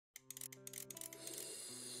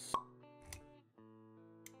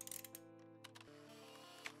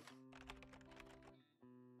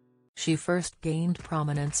She first gained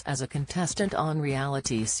prominence as a contestant on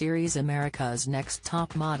reality series America's Next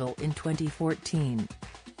Top Model in 2014.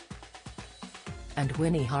 And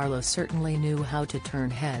Winnie Harlow certainly knew how to turn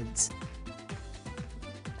heads.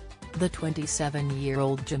 The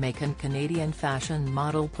 27-year-old Jamaican-Canadian fashion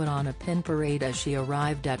model put on a pin parade as she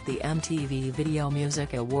arrived at the MTV Video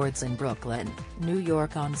Music Awards in Brooklyn, New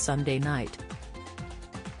York on Sunday night.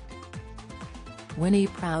 Winnie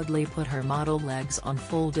proudly put her model legs on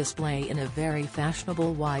full display in a very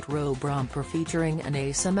fashionable white robe romper featuring an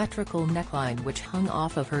asymmetrical neckline which hung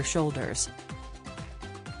off of her shoulders.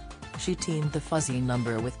 She teamed the fuzzy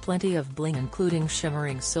number with plenty of bling, including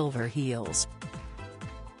shimmering silver heels.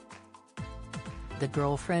 The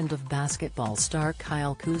girlfriend of basketball star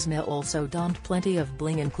Kyle Kuzma also donned plenty of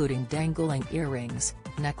bling, including dangling earrings,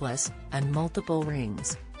 necklace, and multiple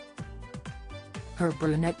rings. Her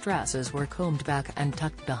brunette dresses were combed back and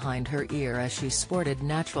tucked behind her ear as she sported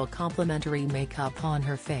natural complementary makeup on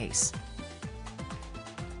her face.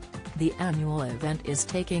 The annual event is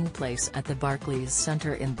taking place at the Barclays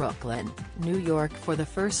Center in Brooklyn, New York for the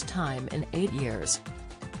first time in 8 years.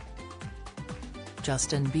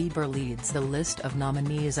 Justin Bieber leads the list of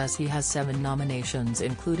nominees as he has 7 nominations,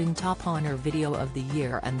 including Top Honor Video of the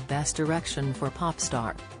Year and Best Direction for Pop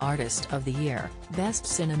Star, Artist of the Year, Best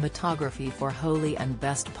Cinematography for Holy and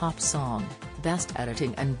Best Pop Song, Best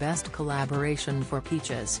Editing and Best Collaboration for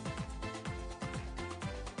Peaches.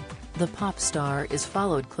 The pop star is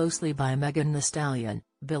followed closely by Megan Thee Stallion,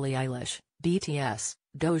 Billie Eilish, BTS,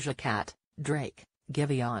 Doja Cat, Drake,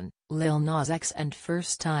 Giveon, Lil Nas X and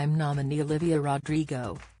first-time nominee Olivia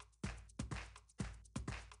Rodrigo.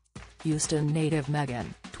 Houston native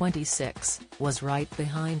Megan, 26, was right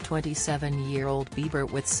behind 27-year-old Bieber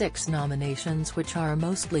with 6 nominations, which are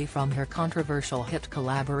mostly from her controversial hit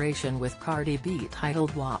collaboration with Cardi B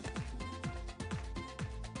titled WAP.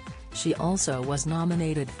 She also was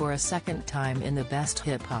nominated for a second time in the Best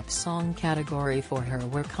Hip Hop Song category for her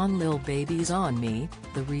work on Lil Baby's On Me,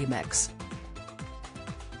 the remix.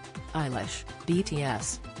 Eilish,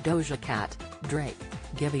 BTS, Doja Cat, Drake,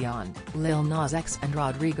 Giveon, Lil Nas X and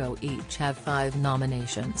Rodrigo each have 5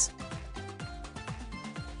 nominations.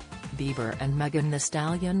 Bieber and Megan Thee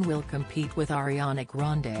Stallion will compete with Ariana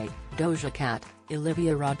Grande, Doja Cat,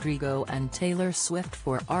 Olivia Rodrigo and Taylor Swift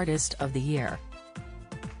for Artist of the Year.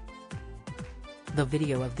 The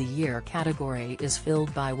Video of the Year category is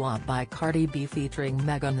filled by WAP by Cardi B featuring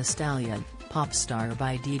Megan Thee Stallion, Pop Star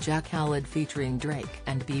by DJ Khaled featuring Drake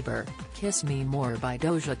and Bieber, Kiss Me More by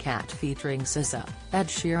Doja Cat featuring SZA, Ed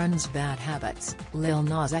Sheeran's Bad Habits, Lil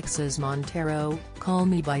Nas X's Montero, Call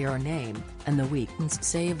Me By Your Name, and The Weeknd's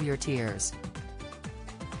Save Your Tears.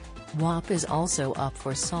 WAP is also up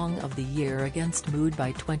for Song of the Year against Mood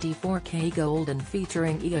by 24kGoldn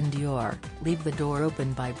featuring Ian Dior, Leave the Door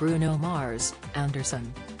Open by Bruno Mars,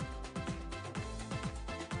 Anderson,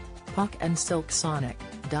 Pac and Silk Sonic,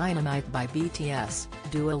 Dynamite by BTS,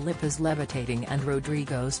 Dua Lipa's Levitating and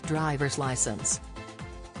Rodrigo's Driver's License.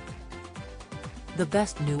 The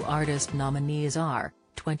Best New Artist nominees are,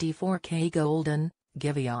 24kGoldn,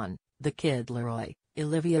 Giveon, The Kid Laroi,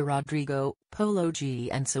 Olivia Rodrigo, Polo G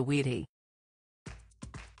and Saweetie.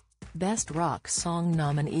 Best Rock Song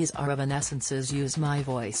nominees are Evanescence's Use My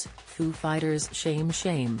Voice, Foo Fighters' Shame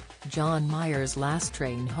Shame, John Mayer's Last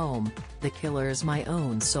Train Home, The Killer's My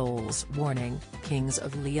Own Soul's Warning, Kings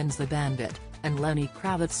of Leon's The Bandit, and Lenny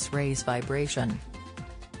Kravitz's Raise Vibration.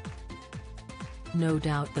 No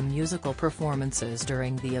doubt the musical performances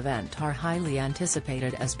during the event are highly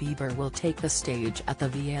anticipated as Bieber will take the stage at the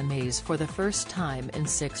VMAs for the first time in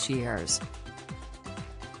 6 years.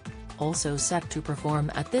 Also set to perform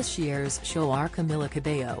at this year's show are Camila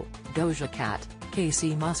Cabello, Doja Cat,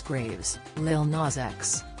 Casey Musgraves, Lil Nas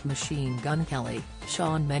X, Machine Gun Kelly,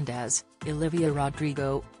 Shawn Mendes, Olivia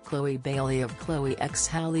Rodrigo, Chloe Bailey of Chloe X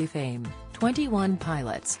Halle fame, 21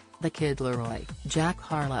 Pilots, The Kid Laroi, Jack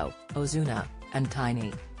Harlow, Ozuna, and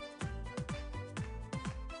Tiny.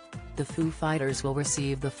 The Foo Fighters will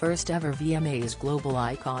receive the first ever VMAs Global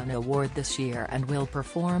Icon Award this year and will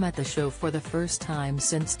perform at the show for the first time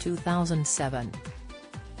since 2007.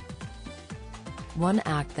 One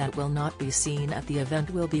act that will not be seen at the event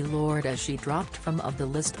will be Lorde, as she dropped from the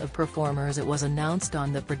list of performers it was announced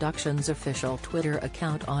on the production's official Twitter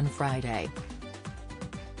account on Friday.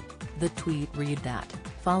 The tweet read that,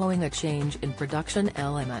 following a change in production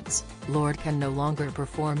elements, Lorde can no longer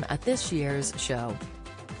perform at this year's show.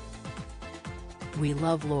 We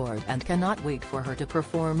love Lorde and cannot wait for her to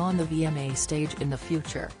perform on the VMA stage in the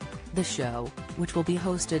future. The show, which will be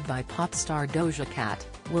hosted by pop star Doja Cat,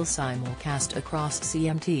 will simulcast across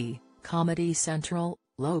CMT, Comedy Central,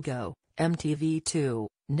 Logo, MTV2,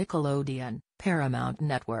 Nickelodeon, Paramount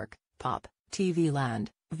Network, Pop, TV Land,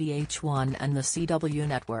 VH1 and the CW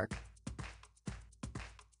Network.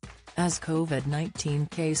 As COVID-19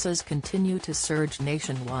 cases continue to surge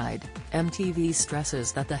nationwide, MTV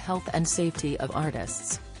stresses that the health and safety of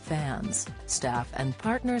artists, fans, staff and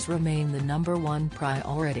partners remain the #1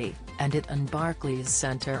 priority, and it and Barclays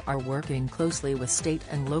Center are working closely with state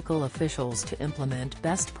and local officials to implement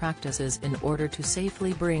best practices in order to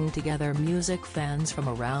safely bring together music fans from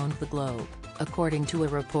around the globe, according to a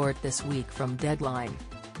report this week from Deadline.